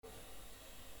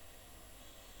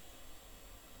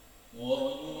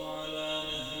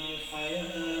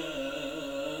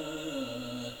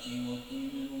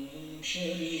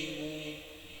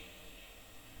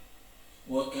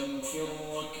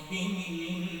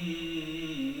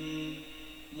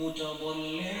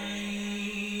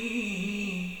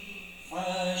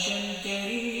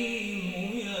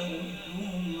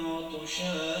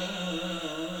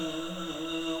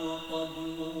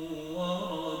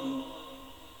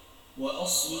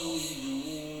وأصل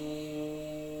الجود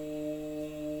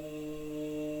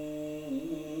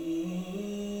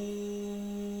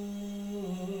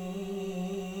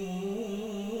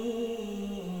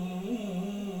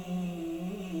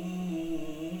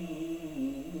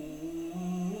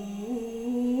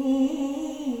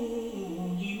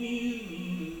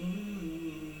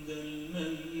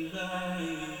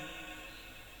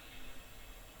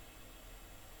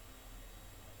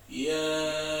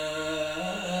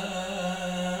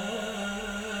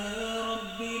يا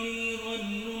رب لي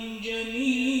ظن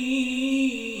جميل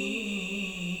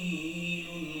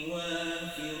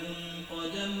وافر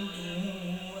قدمته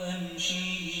أمشي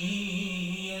به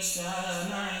يسعى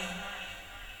معي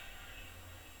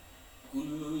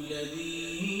كل الذي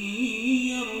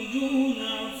يرجون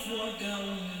عفوك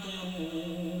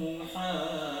امطروا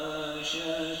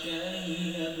حاشاك أن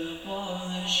يبقى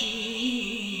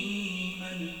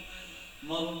هشيما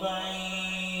مربعي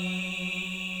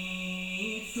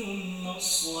ثم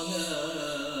الصلاة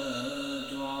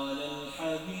على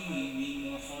الحبيب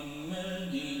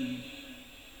محمد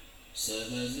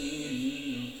سبب